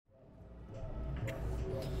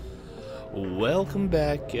Welcome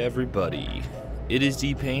back, everybody. It is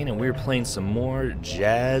D-Pain, and we're playing some more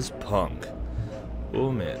Jazzpunk.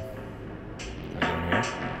 Oh, man. Can I go in here?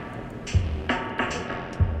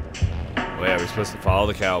 Oh, yeah, we're supposed to follow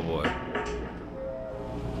the cowboy.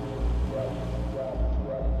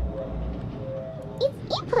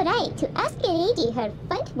 It's impolite to ask a lady her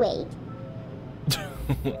front weight.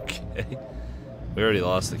 Okay. We already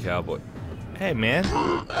lost the cowboy. Hey, man.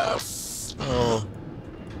 Oh.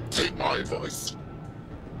 Take my advice.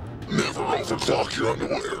 Never overclock your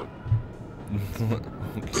underwear.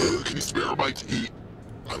 Okay. Can you spare a bite to eat?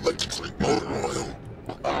 I like to drink motor oil.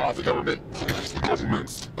 The government. Please, the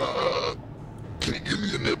government. Can you give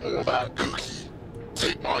me a nibble of that cookie?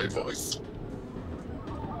 Take my advice.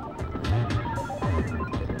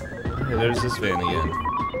 Hey, there's this van again.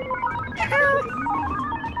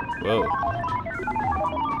 Whoa.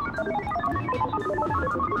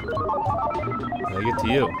 How do I get to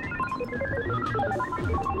you?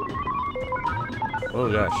 Oh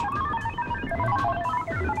gosh.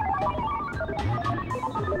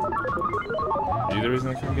 Are you the reason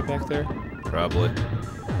I couldn't get back there? Probably.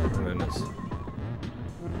 Oh goodness.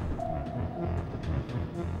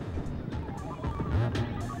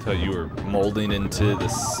 Thought you were molding into the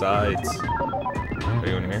sides. Are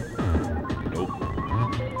you in here? Nope.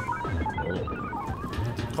 Oh.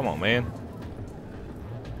 Come on, man.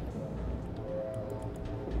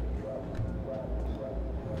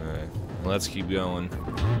 Alright, let's keep going.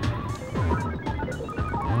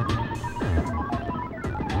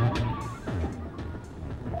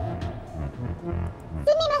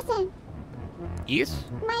 Sumimasen. Yes?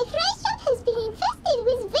 My fry shop has been infested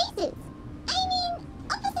with vases. I mean,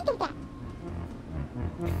 opposite of that.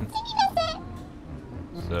 Sumimasen.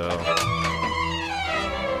 So.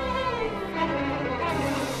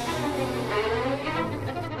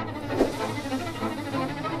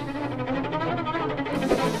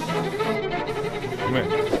 Come here.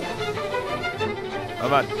 How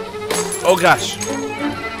about? Oh gosh!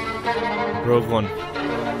 Broke one.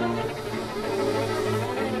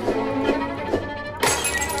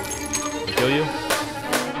 Kill you?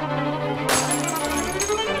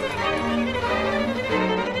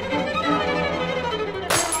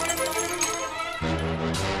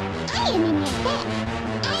 I am in your bed.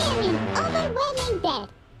 I am in overwhelming debt.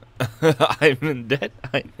 I'm in debt.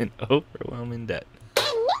 I'm in overwhelming debt.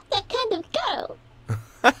 I'm not that kind of girl.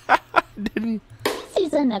 Didn't. This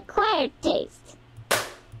is an acquired taste. I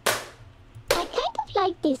kind of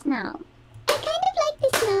like this now. I kind of like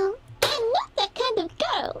this now. I'm not that kind of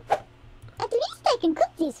girl. At least I can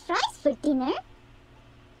cook these fries for dinner.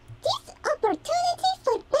 This opportunity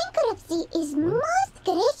for bankruptcy is most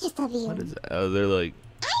gracious of you. What is that? Oh, they're like.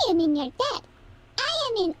 I am in your debt. I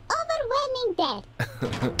am in overwhelming debt.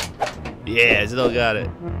 Yeah, still got it.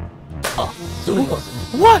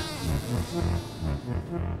 Sumimasen. What?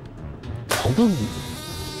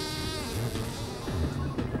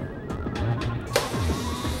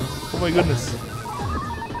 Oh my goodness.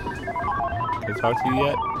 Can I talk to you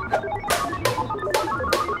yet?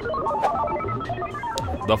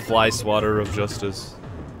 The Flyswatter of justice.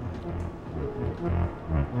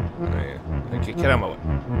 Oh, yeah. Okay, get out of my way.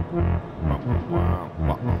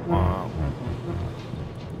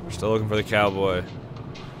 We're still looking for the cowboy.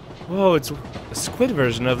 Whoa, it's a squid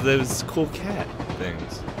version of those cool cat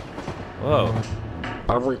things. Whoa.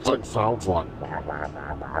 Everything sounds like.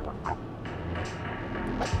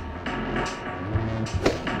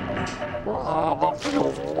 That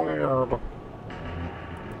feels weird.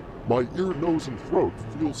 My ear, nose, and throat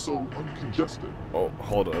feel so uncongested. Oh,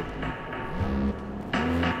 hold up.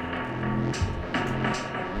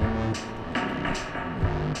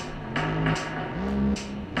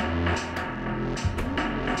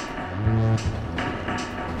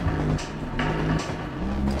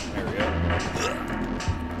 There we go.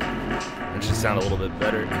 That should sound a little bit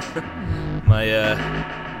better.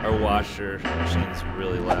 Our washer machine's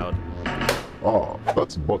really loud. Ah,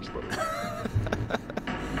 that's much better.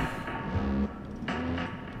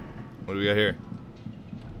 What do we got here?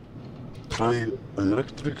 Try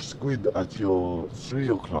electric squid at your 3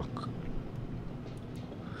 o'clock.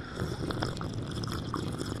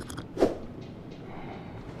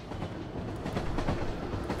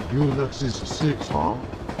 Your Lex is 6, huh?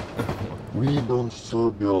 We don't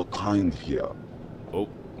serve your kind here. Oh,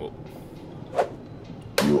 oh.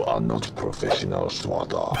 You are not professional,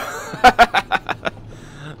 Swatter.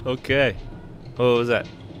 Okay. What was that?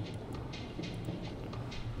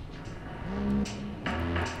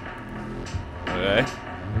 Okay.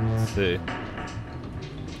 Let's see.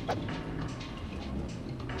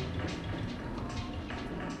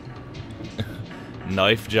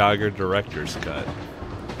 Knife jogger director's cut.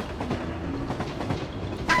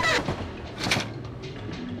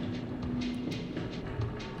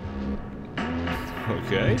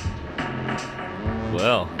 Okay.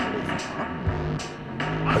 Well.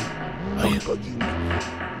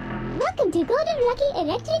 Welcome to Golden Lucky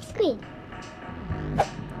Electric Squid.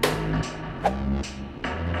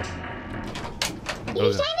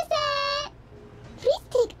 Irashaimase! Please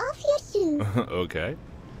take off your shoes. Okay.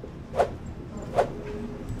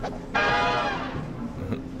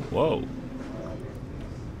 Whoa.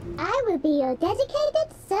 I will be your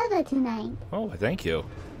dedicated server tonight. Oh, thank you.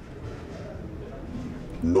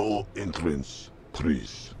 No entrance,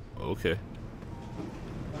 please. Okay.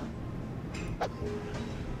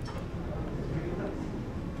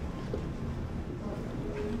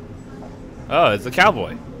 Oh, it's a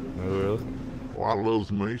cowboy. Oh, really? Oh, I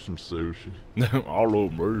love me some sushi. I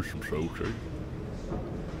love me some sushi.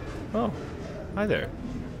 Oh, hi there.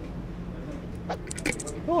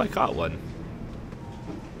 Oh, I caught one.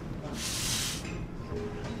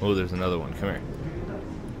 Oh, there's another one. Come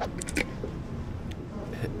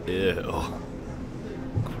here. Ew.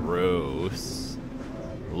 Gross.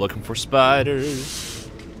 Looking for spiders.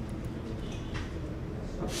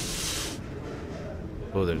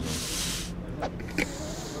 Oh, there's one.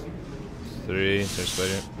 3. There's a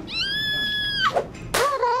spider.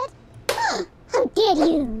 Robert! How dare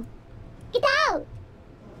you! Get out!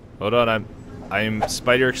 Hold on, I'm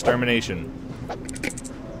spider extermination.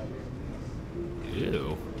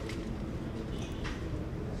 Ew.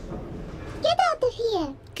 Get out of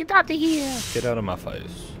here! Get out of here! Get out of my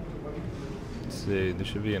face. Let's see, there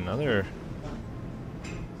should be another.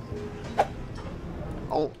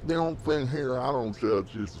 Oh, the only thing here I don't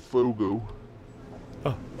judge is the fugu.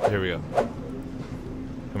 Oh, here we go.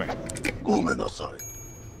 Come here. Gomenasai.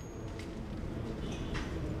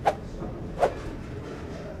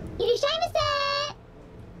 Irashaimase!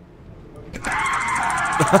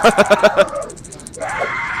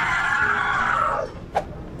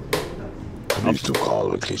 I need to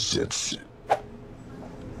call a kisetsu.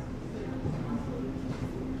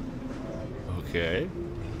 Okay.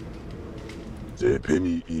 They pay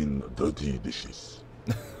me in dirty dishes.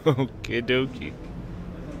 Okay, dokie.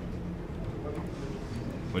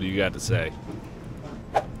 What do you got to say?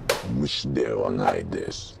 虫ではないで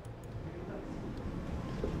す.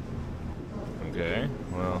 Okay,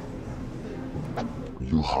 well.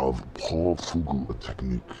 You have poor fugu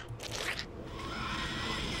technique.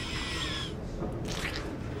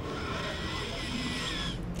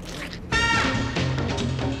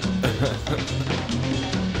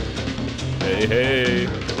 Hey, hey.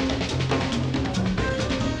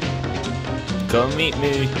 Come meet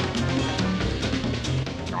me.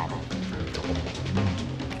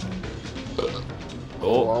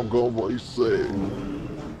 Oh, I'm going what you say.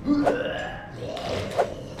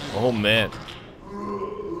 Oh man.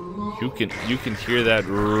 You can hear that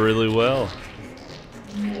really well.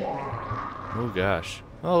 Oh gosh.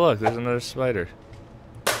 Oh look, there's another spider.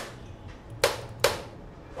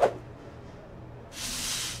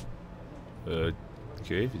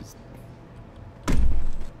 Okay.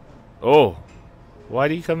 Oh, why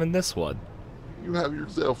do you come in this one? You have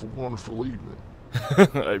yourself a wonderful evening.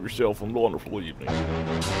 Have yourself a wonderful evening.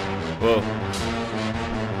 Whoa.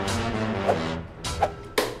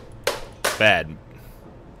 Bad.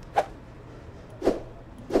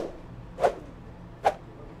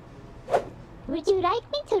 Would you like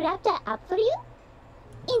me to wrap that up for you?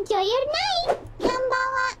 Enjoy your night!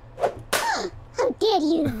 Konbanwa! How dare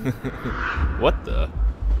you! What the?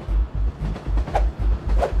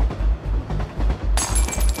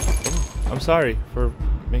 I'm sorry for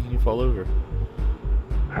making you fall over.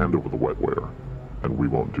 Hand over the wetware, and we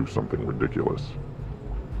won't do something ridiculous.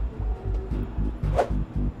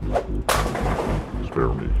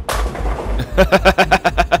 Spare me.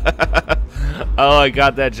 Oh, I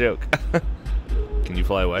got that joke. Can you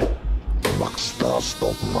fly away? Rockstar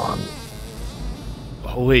Stockman.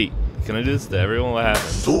 Oh wait, can I do this to everyone? What happened?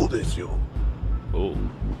 そうですよ. Oh,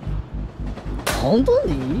 本当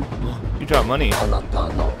に you dropped money. あなた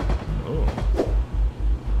の Oh.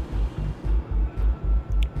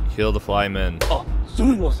 Kill the flymen. あ、す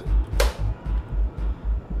みません。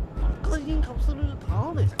赤人カプセルタ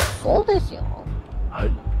ワーですか？そうですよ。は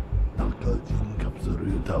い。中人カプセ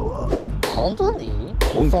ルタワー。本当に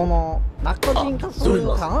その中人カプセルタ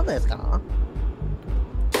ワーですか？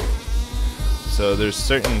 So there's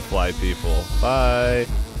certain fly people. Bye.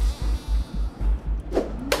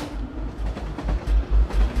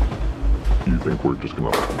 You think we're just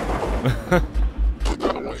gonna put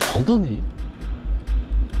that away? 本当に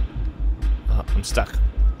I'm stuck.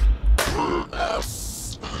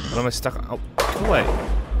 What am I stuck on? Oh, go away.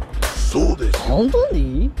 そうです。本当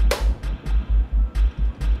に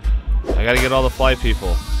I gotta get all the fly people.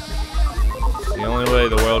 It's the only way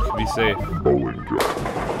the world can be safe. Bowling joke.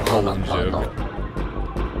 Bowling joke.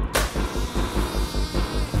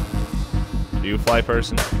 Are you a fly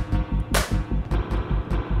person?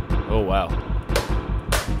 Oh wow.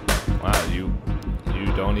 Wow, you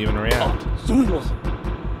don't even react. すみません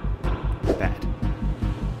Bad.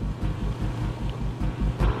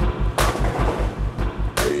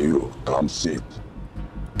 Hey, you, come sit.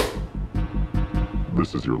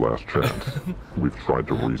 This is your last chance. We've tried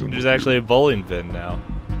to reason There's with you. actually a bowling pin now.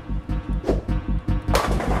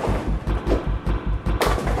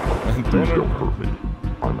 Please don't hurt me.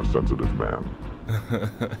 I'm a sensitive man.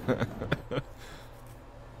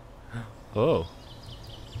 Oh.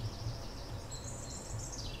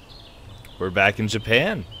 We're back in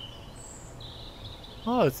Japan.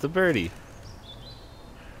 Oh, it's the birdie.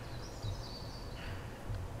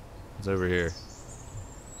 What's over here?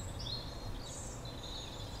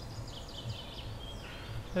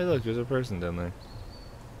 Hey look, there's a person down there.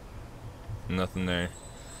 Nothing there.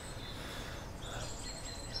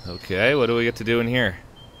 Okay, what do we get to do in here?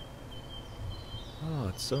 Oh,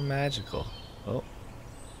 it's so magical. Oh.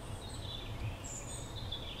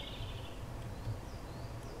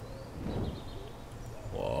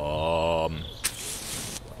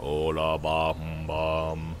 Hola bum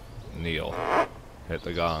bum. Neil. Hit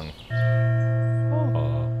the gong.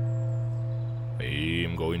 Oh.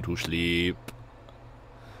 I'm going to sleep.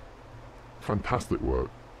 Fantastic work.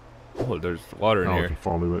 Oh, there's water in Now I here. can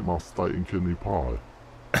finally make my steak and kidney pie.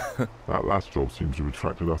 That last job seems to have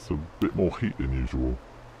attracted us a bit more heat than usual.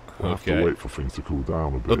 We'll have to Okay. wait for things to cool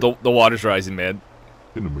down a The, bit. the water's rising, man.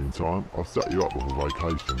 In the meantime, I'll set you up with a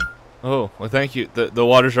vacation. Oh, well, thank you. The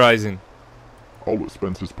water's rising. All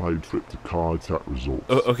expenses paid trip to Kai Tap Resorts.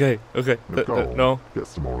 Oh, okay, okay. Now go on, No, get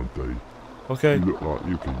some R&D. okay. You look like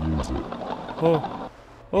you could use it.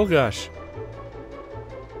 Oh gosh.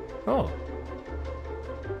 Oh.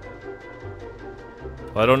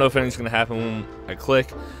 Well, I don't know if anything's going to happen when I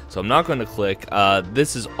click, so I'm not going to click.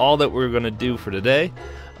 This is all that we're going to do for today.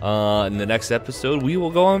 In the next episode, we will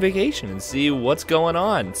go on vacation and see what's going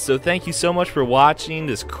on. So thank you so much for watching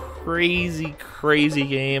this crazy, crazy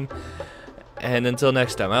game. And until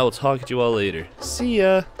next time, I will talk to you all later. See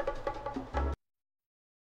ya!